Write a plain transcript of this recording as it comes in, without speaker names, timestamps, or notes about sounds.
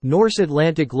Norse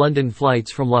Atlantic London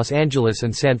flights from Los Angeles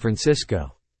and San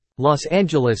Francisco. Los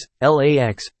Angeles,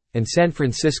 LAX, and San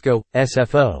Francisco,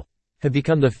 SFO, have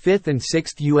become the fifth and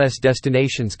sixth U.S.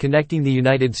 destinations connecting the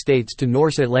United States to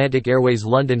Norse Atlantic Airways'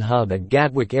 London hub at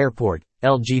Gatwick Airport,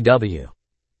 LGW.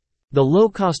 The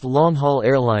low-cost long-haul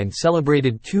airline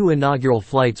celebrated two inaugural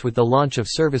flights with the launch of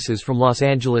services from Los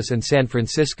Angeles and San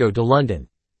Francisco to London,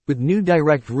 with new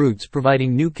direct routes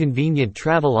providing new convenient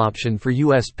travel option for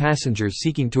U.S. passengers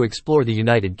seeking to explore the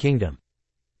United Kingdom.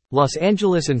 Los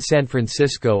Angeles and San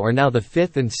Francisco are now the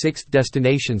fifth and sixth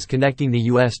destinations connecting the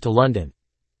U.S. to London.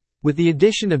 With the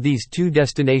addition of these two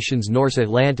destinations, Norse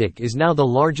Atlantic is now the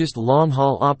largest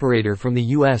long-haul operator from the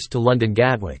U.S. to London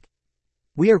Gatwick.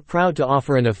 We are proud to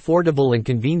offer an affordable and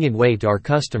convenient way to our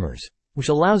customers, which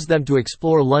allows them to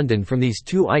explore London from these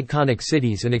two iconic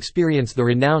cities and experience the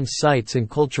renowned sights and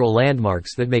cultural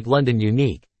landmarks that make London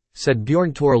unique, said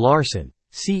Bjorn Tor Larsen,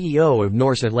 CEO of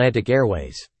Norse Atlantic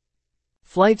Airways.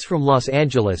 Flights from Los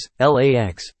Angeles,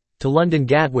 LAX, to London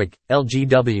Gatwick,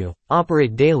 LGW,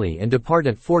 operate daily and depart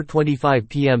at 4:25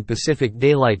 p.m. Pacific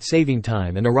Daylight Saving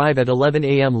Time and arrive at 11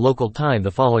 a.m. local time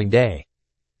the following day.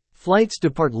 Flights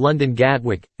depart London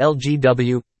Gatwick,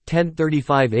 LGW,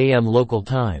 10:35 a.m. local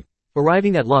time,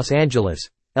 arriving at Los Angeles,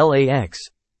 LAX,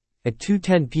 at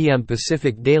 2:10 p.m.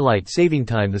 Pacific Daylight Saving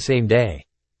Time the same day.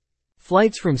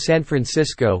 Flights from San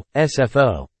Francisco,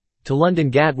 SFO, to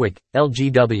London Gatwick,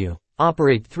 LGW,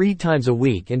 operate 3 times a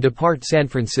week and depart San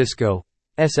Francisco,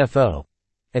 SFO,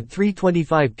 at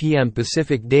 3:25 p.m.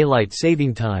 Pacific Daylight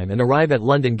Saving Time and arrive at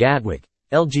London Gatwick,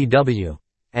 LGW,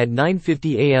 at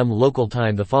 9:50 a.m. local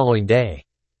time the following day.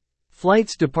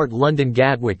 Flights depart London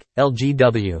Gatwick,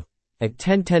 LGW, at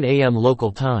 10:10 a.m.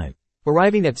 local time,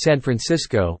 arriving at San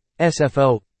Francisco,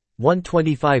 SFO,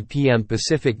 1:25 p.m.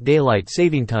 Pacific Daylight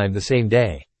Saving Time the same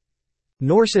day.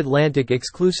 Norse Atlantic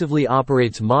exclusively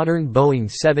operates modern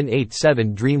Boeing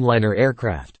 787 Dreamliner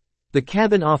aircraft. The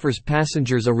cabin offers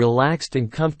passengers a relaxed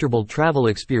and comfortable travel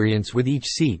experience with each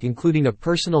seat including a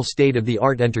personal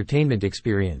state-of-the-art entertainment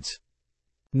experience.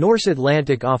 Norse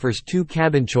Atlantic offers 2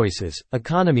 cabin choices,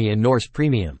 Economy and Norse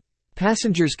Premium.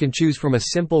 Passengers can choose from a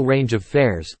simple range of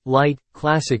fares, Light,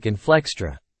 Classic and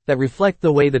Flextra, that reflect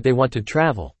the way that they want to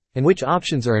travel, and which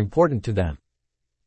options are important to them.